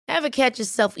Ever catch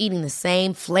yourself eating the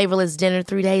same flavorless dinner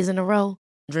 3 days in a row?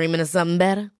 Dreaming of something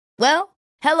better? Well,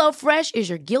 HelloFresh is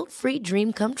your guilt-free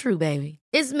dream come true, baby.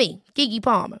 It's me, Keke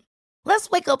Palmer. Let's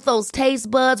wake up those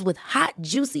taste buds with hot,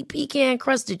 juicy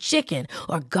pecan-crusted chicken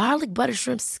or garlic butter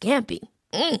shrimp scampi.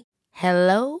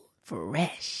 Hello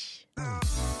Fresh.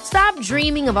 Stop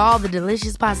dreaming of all the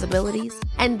delicious possibilities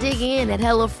and dig in at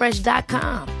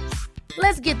HelloFresh.com.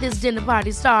 Let's get this dinner party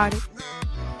started.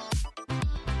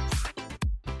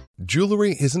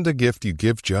 Jewelry isn't a gift you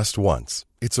give just once.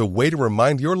 It's a way to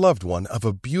remind your loved one of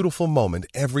a beautiful moment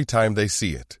every time they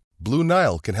see it. Blue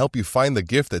Nile can help you find the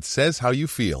gift that says how you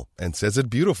feel and says it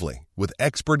beautifully, with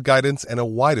expert guidance and a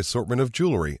wide assortment of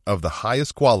jewelry of the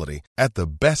highest quality at the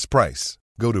best price.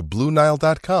 Go to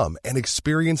BlueNile.com and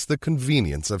experience the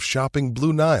convenience of shopping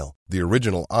Blue Nile, the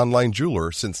original online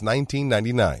jeweler since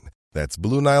 1999. That's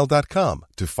BlueNile.com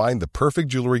to find the perfect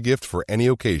jewelry gift for any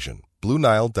occasion.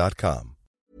 BlueNile.com.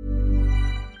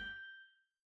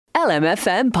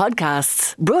 LMFM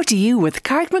Podcasts, brought to you with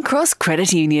Carrickmacross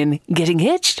Credit Union. Getting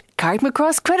hitched?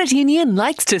 Carrickmacross Credit Union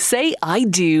likes to say I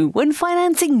do when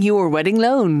financing your wedding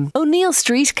loan. O'Neill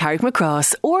Street,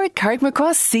 Carrickmacross, or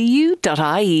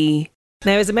carrickmacrosscu.ie.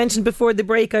 Now, as I mentioned before the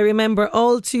break, I remember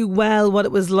all too well what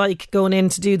it was like going in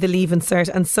to do the Leaving Cert,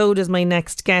 and so does my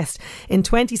next guest. In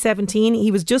 2017, he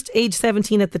was just age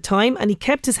 17 at the time, and he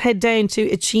kept his head down to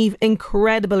achieve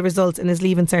incredible results in his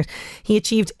Leaving Cert. He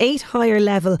achieved 8 higher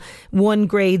level 1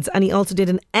 grades, and he also did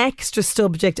an extra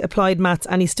subject, applied maths,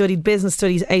 and he studied business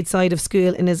studies outside of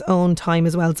school in his own time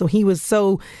as well. So he was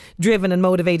so driven and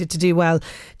motivated to do well.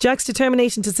 Jack's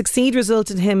determination to succeed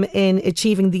resulted him in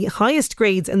achieving the highest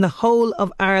grades in the whole of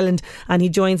Ireland, and he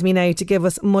joins me now to give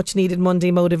us much needed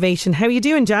Monday motivation. How are you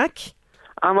doing, Jack?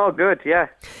 I'm all good, yeah.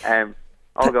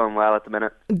 All going well at the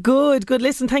minute. Good.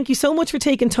 Listen, thank you so much for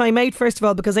taking time out, first of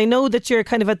all, because I know that you're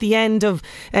kind of at the end of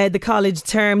the college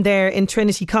term there in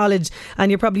Trinity College, and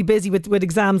you're probably busy with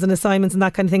exams and assignments and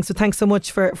that kind of thing, so thanks so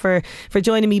much for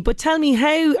joining me. But tell me,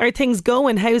 how are things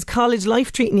going? How's college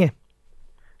life treating you?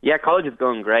 Yeah, college is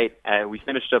going great. We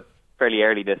finished up fairly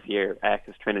early this year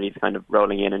because Trinity's kind of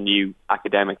rolling in a new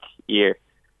academic year.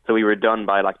 So we were done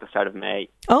by the start of May.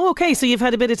 Oh, okay. So you've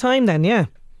had a bit of time then, yeah?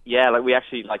 Yeah, we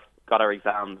actually got our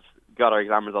exam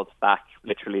results back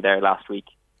literally there last week.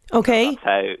 Okay. So that's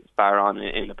how far on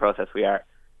in the process we are.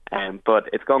 But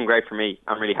it's going great for me.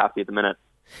 I'm really happy at the minute.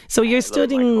 So you're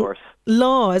studying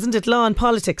law, isn't it? Law and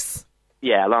politics?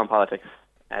 Yeah, law and politics,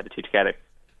 the two together.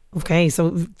 Okay,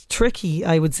 so tricky,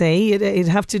 I would say. You'd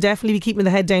have to definitely be keeping the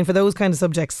head down for those kind of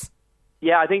subjects.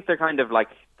 Yeah, I think they're kind of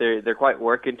they're quite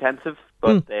work intensive,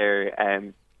 but they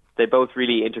both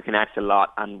really interconnect a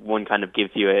lot, and one kind of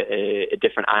gives you a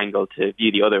different angle to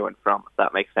view the other one from, if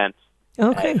that makes sense.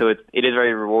 Okay. So it is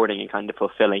very rewarding and kind of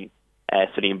fulfilling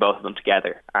studying both of them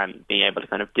together and being able to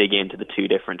kind of dig into the two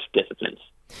different disciplines.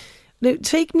 Now,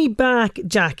 take me back,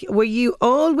 Jack. Were you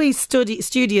always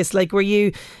studious? Were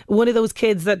you one of those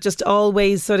kids that just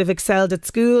always sort of excelled at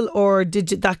school, or did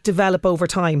that develop over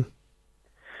time?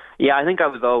 Yeah, I think I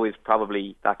was always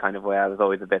probably that kind of way. I was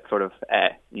always a bit sort of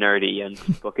nerdy and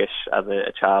bookish as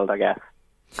a child, I guess.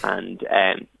 And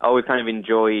always kind of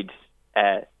enjoyed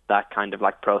that kind of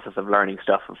process of learning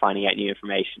stuff and finding out new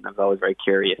information. I was always very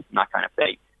curious and that kind of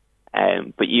thing.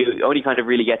 But you only kind of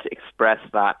really get to express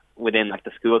that within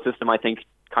the school system, I think,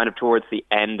 kind of towards the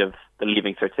end of the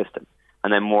Leaving Cert system,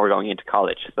 and then more going into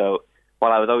college. So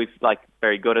while I was always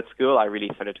very good at school, I really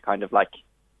started to kind of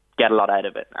get a lot out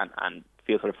of it and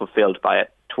feel sort of fulfilled by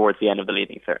it towards the end of the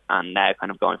Leaving Cert, and now kind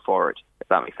of going forward, if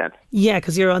that makes sense. Yeah,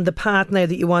 because you're on the path now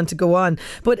that you want to go on.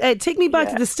 But take me back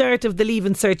to the start of the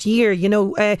Leaving Cert year.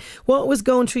 What was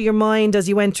going through your mind as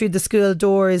you went through the school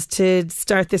doors to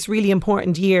start this really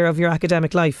important year of your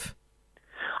academic life?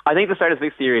 I think the start of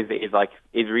 6th year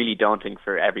is really daunting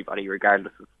for everybody,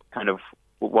 regardless of kind of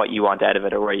what you want out of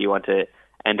it or where you want to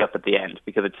end up at the end,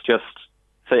 because it's just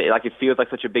so it feels like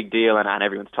such a big deal, and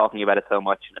everyone's talking about it so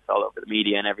much, and it's all over the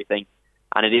media and everything.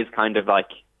 And it is kind of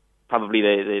probably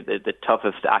the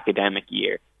toughest academic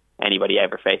year anybody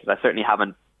ever faces. I certainly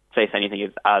haven't faced anything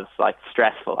as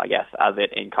stressful, I guess, as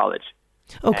it in college.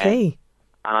 Okay.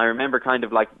 And I remember kind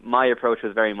of my approach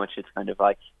was very much, it's kind of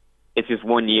it's just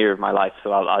 1 year of my life,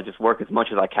 so I'll just work as much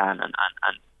as I can and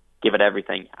give it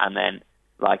everything, and then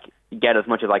get as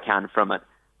much as I can from it.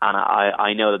 And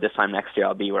I know that this time next year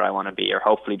I'll be where I want to be, or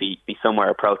hopefully be somewhere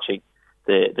approaching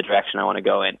the direction I want to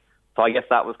go in. So I guess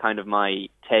that was kind of my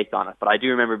take on it. But I do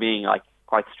remember being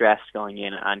quite stressed going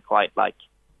in, and quite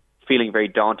feeling very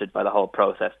daunted by the whole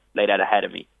process laid out ahead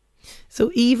of me. So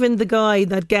even the guy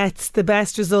that gets the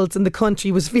best results in the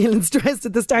country was feeling stressed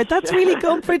at the start. That's really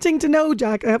comforting to know,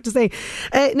 Jack, I have to say.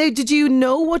 Now, did you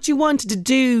know what you wanted to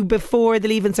do before the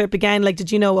Leaving Cert began? Like,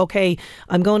 did you know, okay,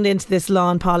 I'm going into this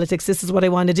law and politics, this is what I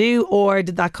want to do, or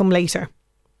did that come later?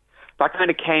 That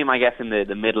kind of came, I guess, in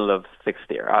the middle of sixth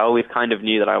year. I always kind of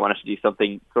knew that I wanted to do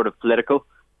something sort of political,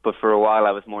 but for a while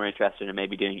I was more interested in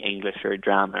maybe doing English or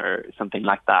drama or something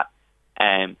like that.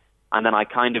 And then I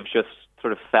kind of just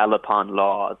sort of fell upon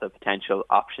law as a potential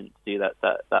option to do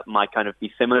that might kind of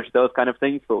be similar to those kind of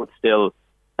things, but would still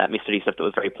let me study stuff that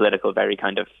was very political, very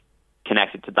kind of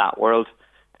connected to that world.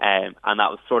 And that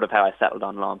was sort of how I settled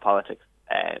on law and politics.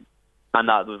 And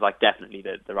that was like definitely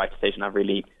the right decision. I've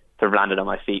really sort of landed on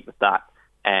my feet with that,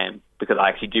 because I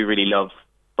actually do really love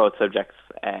both subjects.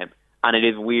 And it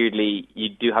is weirdly, you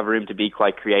do have room to be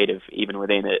quite creative even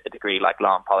within a degree like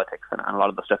law and politics, and a lot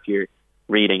of the stuff you're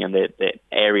reading and the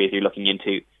areas you're looking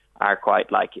into are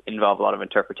quite like involve a lot of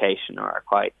interpretation or are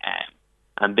quite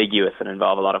ambiguous and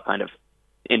involve a lot of kind of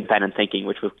independent thinking,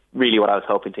 which was really what I was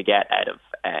hoping to get out of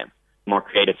more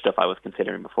creative stuff I was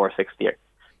considering before sixth year.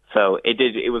 So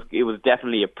it was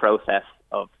definitely a process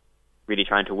of really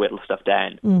trying to whittle stuff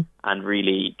down and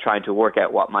really trying to work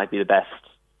out what might be the best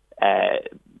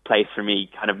place for me,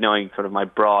 kind of knowing sort of my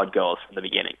broad goals from the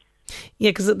beginning. Yeah,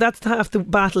 because that's half the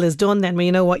battle is done then when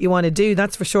you know what you want to do,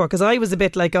 that's for sure. Because I was a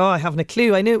bit like, I haven't a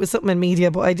clue. I knew it was something in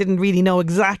media, but I didn't really know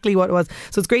exactly what it was.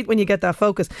 So it's great when you get that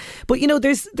focus. But you know,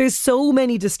 there's so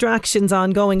many distractions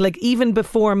ongoing. Like even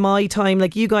before my time,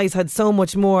 like you guys had so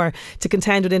much more to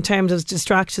contend with in terms of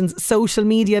distractions. Social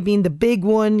media being the big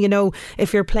one, you know,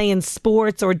 if you're playing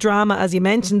sports or drama, as you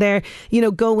mentioned there, you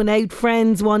know, going out,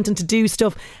 friends wanting to do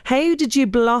stuff. How did you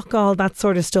block all that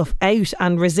sort of stuff out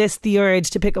and resist the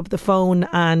urge to pick up the phone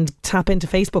and tap into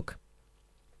Facebook?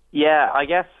 Yeah, I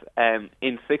guess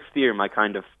in sixth year my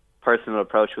kind of personal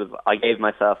approach was I gave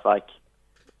myself like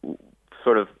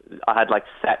sort of, I had like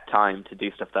set time to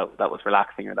do stuff that was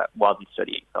relaxing or that wasn't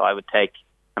studying. So I would take,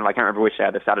 and I can't remember which day,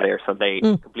 either Saturday or Sunday,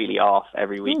 completely off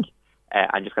every week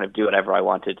and just kind of do whatever I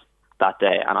wanted that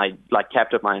day. And I like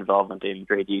kept up my involvement in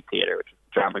Grade Youth Theatre, which was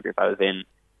the drama group I was in,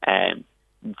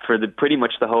 for pretty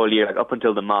much the whole year, like up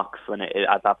until the mocks, when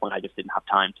at that point I just didn't have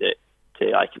time to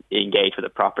like engage with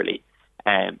it properly,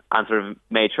 and sort of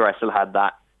made sure I still had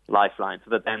that lifeline,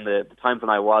 so that then the times when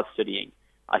I was studying,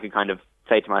 I could kind of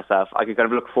say to myself, I could kind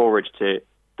of look forward to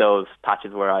those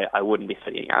patches where I wouldn't be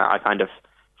studying. I kind of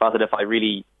felt that if I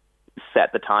really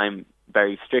set the time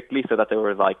very strictly, so that there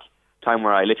was like time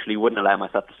where I literally wouldn't allow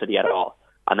myself to study at all,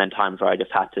 and then times where I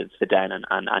just had to sit down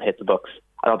and hit the books.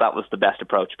 I thought that was the best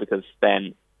approach, because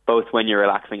then both when you're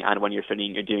relaxing and when you're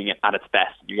studying, you're doing it at its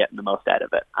best. You're getting the most out of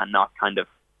it, and not kind of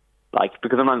like,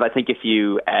 because sometimes I think if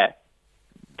you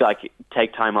like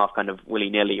take time off kind of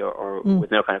willy-nilly or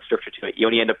with no kind of structure to it, you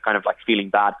only end up kind of like feeling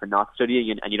bad for not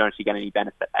studying, and you don't actually get any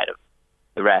benefit out of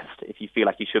the rest if you feel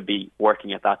like you should be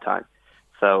working at that time.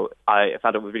 So I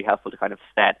found it was really helpful to kind of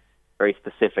set very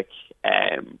specific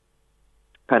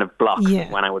kind of blocks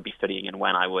when I would be studying and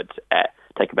when I would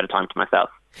take a bit of time to myself.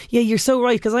 Yeah, you're so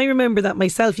right, because I remember that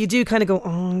myself. You do kind of go,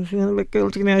 I feel a bit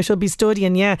guilty now, I should be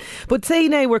studying, yeah. But say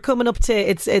now we're coming up to,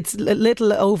 it's a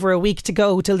little over a week to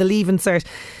go till the Leaving Cert.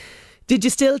 Did you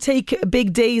still take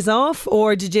big days off,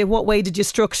 or what way did you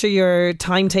structure your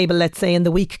timetable, let's say, in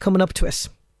the week coming up to it?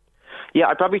 Yeah,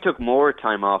 I probably took more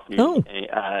time off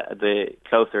the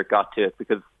closer it got to it,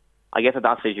 because I guess at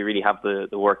that stage you really have the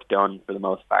work done for the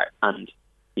most part, and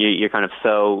you're kind of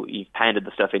you've pounded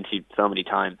the stuff into you so many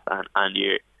times, and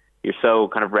you're so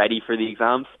kind of ready for the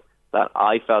exams, that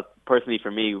I felt personally, for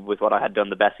me, with what I had done,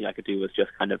 the best thing I could do was just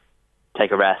kind of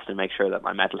take a rest and make sure that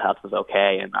my mental health was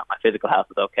okay and that my physical health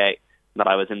was okay, and that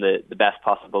I was in the best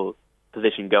possible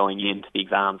position going into the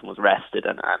exams and was rested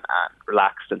and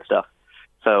relaxed and stuff.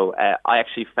 So I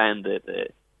actually found the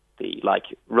like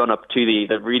run up to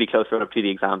the really close run up to the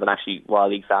exams, and actually while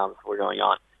the exams were going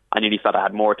on, I nearly felt I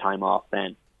had more time off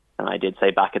then than I did,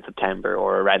 say, back in September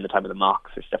or around the time of the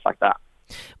mocks or stuff like that.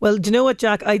 Well, do you know what,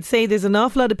 Jack? I'd say there's an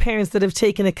awful lot of parents that have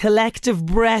taken a collective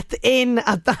breath in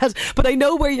at that. But I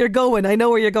know where you're going. I know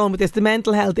where you're going with this. The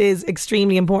mental health is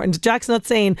extremely important. Jack's not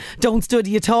saying don't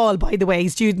study at all, by the way,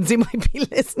 students who might be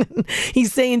listening.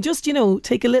 He's saying just,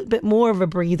 take a little bit more of a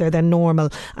breather than normal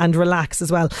and relax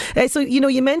as well. So,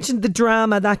 you mentioned the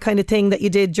drama, that kind of thing that you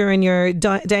did during your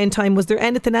downtime. Was there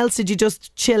anything else? Did you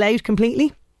just chill out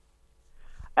completely?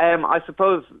 I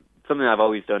suppose something I've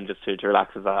always done just to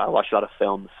relax is I watch a lot of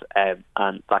films and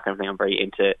that kind of thing. I'm very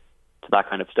into that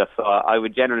kind of stuff. So I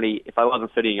would generally, if I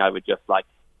wasn't studying, I would just like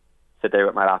sit there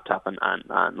with my laptop and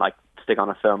like stick on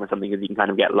a film or something, because you can kind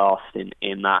of get lost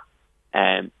in that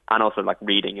and also like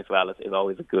reading as well is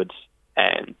always a good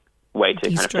way to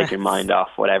kind of take your mind off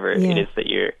whatever it is that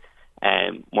you're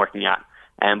working at.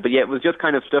 But yeah, it was just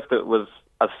kind of stuff that was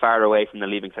as far away from the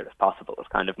Leaving Cert as possible. Was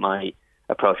kind of my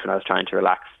approach when I was trying to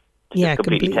relax. Just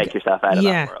completely take yourself out of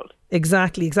that world.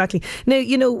 Exactly.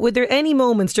 Now, were there any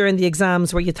moments during the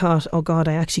exams where you thought, oh God,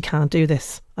 I actually can't do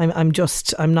this.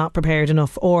 I'm not prepared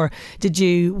enough. Or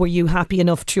were you happy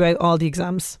enough throughout all the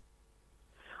exams?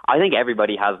 I think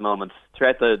everybody has moments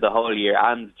throughout the whole year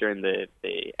and during the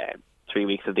 3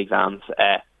 weeks of the exams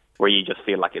where you just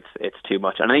feel like it's too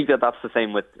much. And I think that's the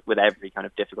same with every kind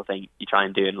of difficult thing you try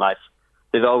and do in life.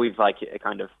 There's always like a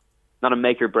kind of, not a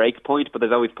make or break point, but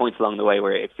there's always points along the way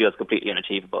where it feels completely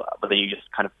unachievable, but then you just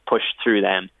kind of push through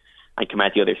them and come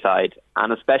out the other side.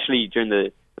 And especially during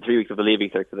the 3 weeks of the Leaving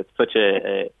Cert, because it's such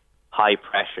a high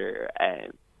pressure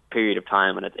period of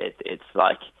time, and it's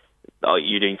like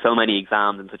you're doing so many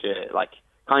exams in such a like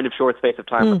kind of short space of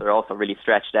time, but they're also really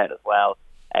stretched out as well.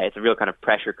 It's a real kind of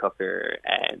pressure cooker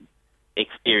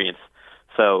experience.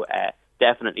 So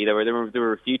definitely there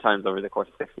were a few times over the course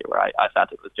of 6 years where I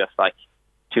felt it was just like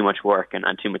too much work and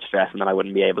too much stress, and that I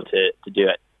wouldn't be able to do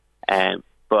it.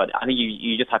 But I think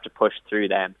you just have to push through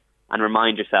them and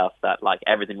remind yourself that like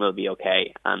everything will be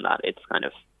okay, and that it's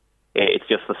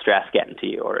just the stress getting to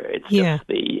you, or it's just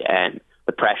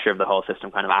the pressure of the whole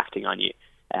system kind of acting on you,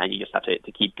 and you just have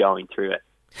to keep going through it.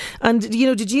 And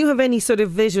did you have any sort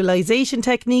of visualization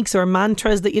techniques or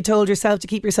mantras that you told yourself to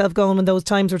keep yourself going when those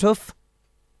times were tough?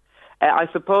 I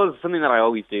suppose something that I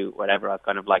always do whenever I've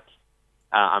kind of like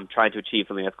I'm trying to achieve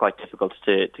something that's quite difficult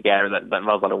to get, or that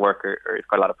involves a lot of work or it's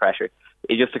quite a lot of pressure,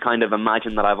 is just to kind of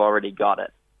imagine that I've already got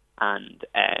it, and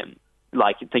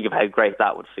like think of how great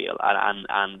that would feel,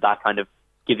 and that kind of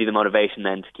gives you the motivation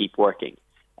then to keep working,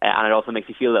 and it also makes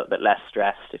you feel a little bit less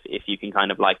stressed if you can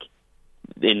kind of like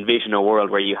envision a world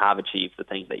where you have achieved the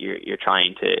things that you're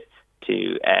trying to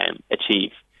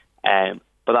achieve.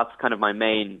 But that's kind of my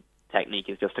main technique,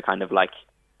 is just to kind of like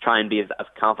try and be as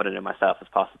confident in myself as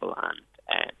possible, and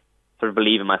sort of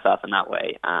believe in myself in that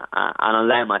way, and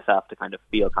allow myself to kind of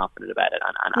feel confident about it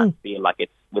and feel like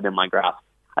it's within my grasp.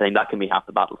 I think that can be half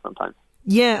the battle sometimes.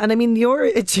 Yeah, and I mean, your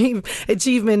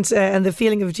achievement and the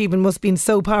feeling of achievement must have been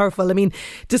so powerful. I mean,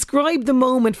 describe the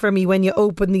moment for me when you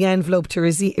opened the envelope to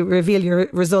reveal your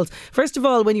results. First of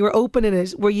all, when you were opening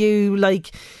it, were you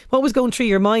like, what was going through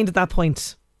your mind at that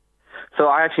point? So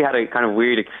I actually had a kind of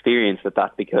weird experience with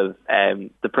that, because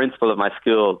the principal of my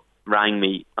school rang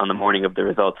me on the morning of the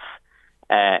results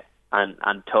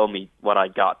and told me what I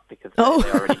got, because they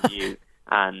already knew,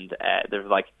 and there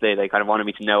was like they kind of wanted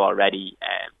me to know already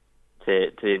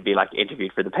to be like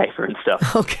interviewed for the paper and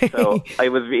stuff. Okay. So it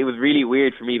was really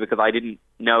weird for me, because I didn't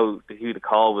know who the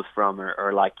call was from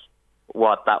or like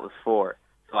what that was for.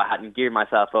 So I hadn't geared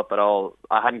myself up at all.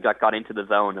 I hadn't got into the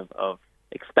zone of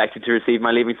expected to receive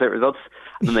my Leaving Cert results,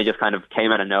 and then they just kind of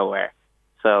came out of nowhere.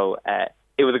 So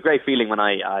it was a great feeling when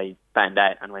I found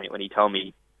out, and when he told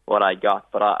me what I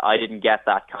got, but I didn't get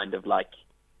that kind of like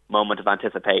moment of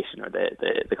anticipation, or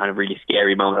the kind of really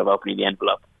scary moment of opening the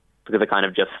envelope, because it kind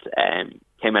of just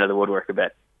came out of the woodwork a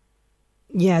bit.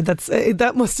 Yeah,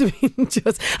 that must have been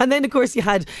just... And then, of course, you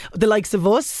had the likes of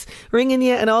us ringing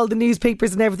you, and all the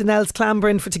newspapers and everything else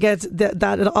clambering to get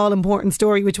that all-important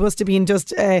story, which must have been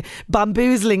just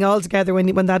bamboozling altogether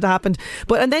when that happened.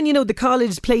 And then, the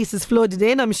college places flooded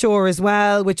in, I'm sure, as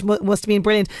well, which must have been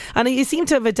brilliant. And you seem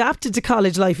to have adapted to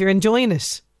college life. You're enjoying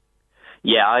it.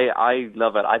 Yeah, I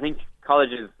love it. I think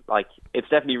college is, like, it's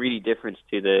definitely really different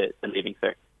to the Leaving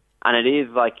Cert. And it is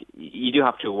like, you do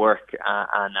have to work,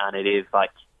 and it is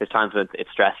like, there's times when it's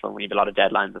stressful when you have a lot of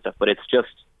deadlines and stuff, but it's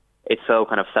so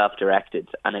kind of self-directed,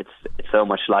 and it's so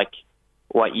much like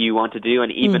what you want to do.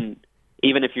 And even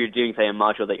if you're doing, say, a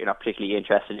module that you're not particularly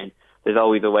interested in, there's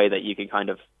always a way that you can kind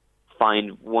of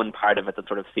find one part of it that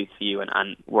sort of suits you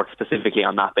and work specifically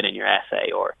on that bit in your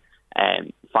essay, or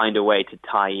find a way to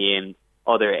tie in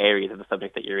other areas of the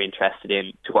subject that you're interested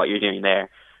in to what you're doing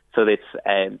there. So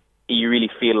it's... you really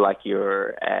feel like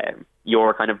you're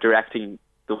kind of directing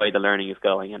the way the learning is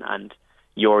going, and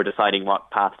you're deciding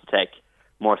what path to take,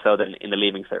 more so than in the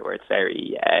Leaving Cert, where it's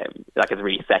very like it's a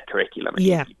really set curriculum, and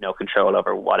you have no control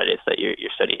over what it is that you're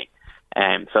studying.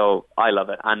 So I love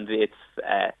it, and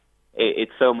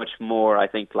it's so much more. I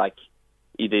think like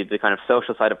the kind of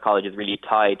social side of college is really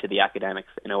tied to the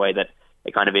academics in a way that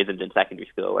it kind of isn't in secondary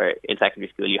school. Where in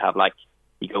secondary school you have like,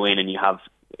 you go in and you have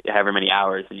however many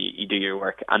hours and you do your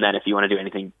work, and then if you want to do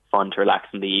anything fun to relax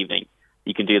in the evening,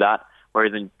 you can do that.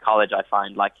 Whereas in college, I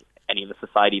find like any of the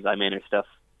societies I'm in or stuff,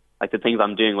 like the things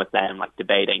I'm doing with them, like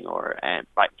debating or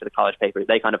writing for the college papers,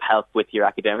 they kind of help with your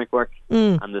academic work.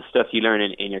 And the stuff you learn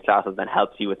in your classes then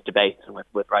helps you with debates and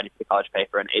with writing for the college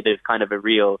paper. And it is kind of a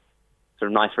real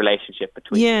sort of nice relationship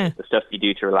between the stuff you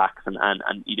do to relax and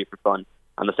you do for fun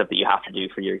and the stuff that you have to do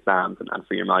for your exams and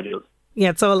for your modules.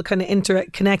 Yeah, it's all kind of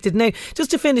interconnected. Now,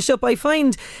 just to finish up, I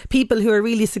find people who are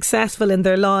really successful in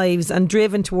their lives and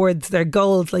driven towards their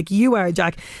goals, like you are,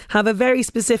 Jack, have a very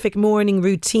specific morning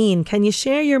routine. Can you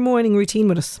share your morning routine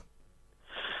with us?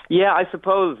 Yeah, I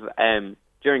suppose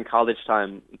during college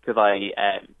time, because I,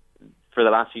 for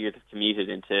the last few years, have commuted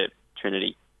into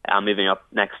Trinity. I'm moving up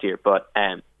next year, but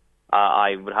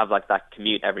I would have like that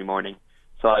commute every morning.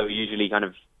 So I would usually kind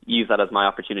of use that as my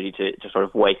opportunity to sort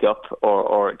of wake up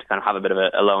or to kind of have a bit of a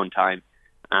alone time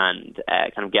and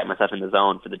kind of get myself in the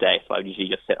zone for the day. So I would usually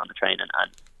just sit on the train and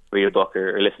read a book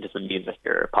or listen to some music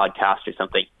or a podcast or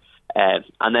something.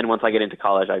 And then once I get into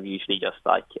college, I usually just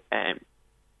like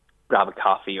grab a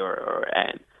coffee or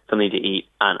something to eat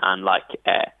and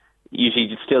usually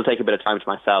just still take a bit of time to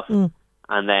myself.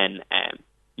 And then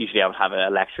usually I would have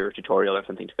a lecture or tutorial or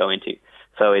something to go into.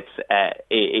 So it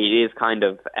is kind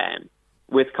of...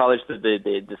 with college,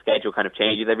 the schedule kind of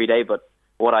changes every day, but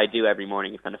what I do every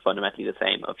morning is kind of fundamentally the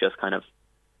same, of just kind of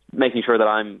making sure that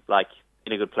I'm like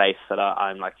in a good place, that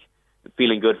I'm like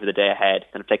feeling good for the day ahead,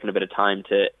 kind of taking a bit of time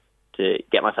to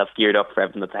get myself geared up for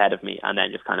everything that's ahead of me, and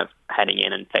then just kind of heading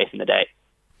in and facing the day.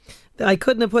 I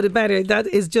couldn't have put it better. That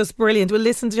is just brilliant. Well,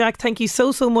 listen, Jack, thank you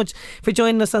so much for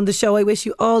joining us on the show. I wish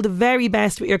you all the very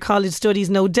best with your college studies.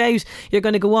 No doubt you're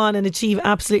going to go on and achieve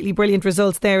absolutely brilliant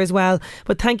results there as well.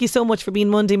 But thank you so much for being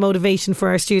Monday Motivation for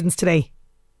our students today.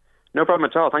 No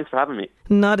problem at all. Thanks for having me.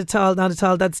 Not at all, not at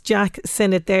all. That's Jack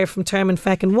Sinnott there from Termon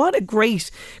Feck. And what a great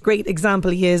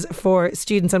example he is for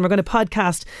students. And we're going to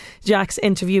podcast Jack's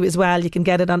interview as well. You can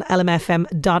get it on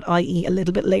lmfm.ie a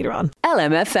little bit later on.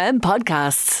 LMFM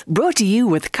Podcasts, brought to you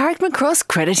with Carrickmacross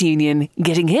Credit Union.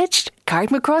 Getting hitched?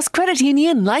 Carrickmacross Credit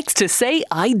Union likes to say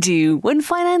I do when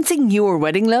financing your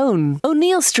wedding loan.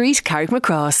 O'Neill Street,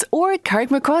 Carrickmacross, or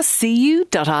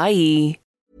carrickmacrosscu.ie.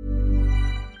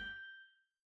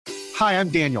 Hi, I'm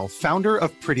Daniel, founder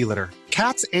of Pretty Litter.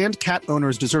 Cats and cat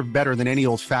owners deserve better than any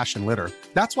old-fashioned litter.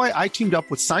 That's why I teamed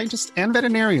up with scientists and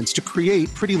veterinarians to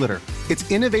create Pretty Litter. Its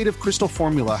innovative crystal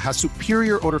formula has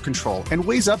superior odor control and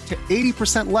weighs up to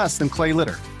 80% less than clay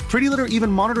litter. Pretty Litter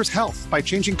even monitors health by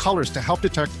changing colors to help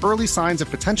detect early signs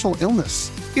of potential illness.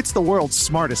 It's the world's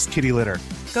smartest kitty litter.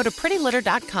 Go to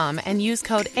prettylitter.com and use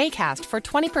code ACAST for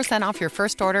 20% off your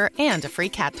first order and a free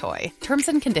cat toy. Terms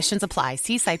and conditions apply.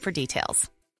 See site for details.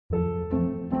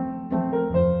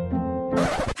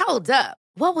 Hold up.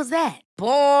 What was that?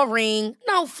 Boring.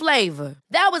 No flavor.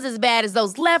 That was as bad as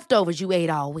those leftovers you ate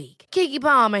all week. Keke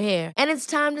Palmer here, and it's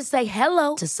time to say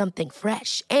hello to something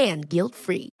fresh and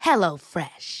guilt-free. Hello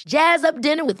Fresh. Jazz up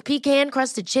dinner with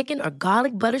pecan-crusted chicken or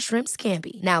garlic butter shrimp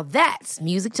scampi. Now that's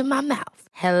music to my mouth.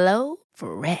 Hello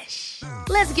Fresh.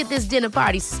 Let's get this dinner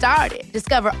party started.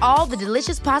 Discover all the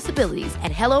delicious possibilities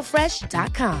at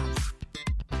HelloFresh.com.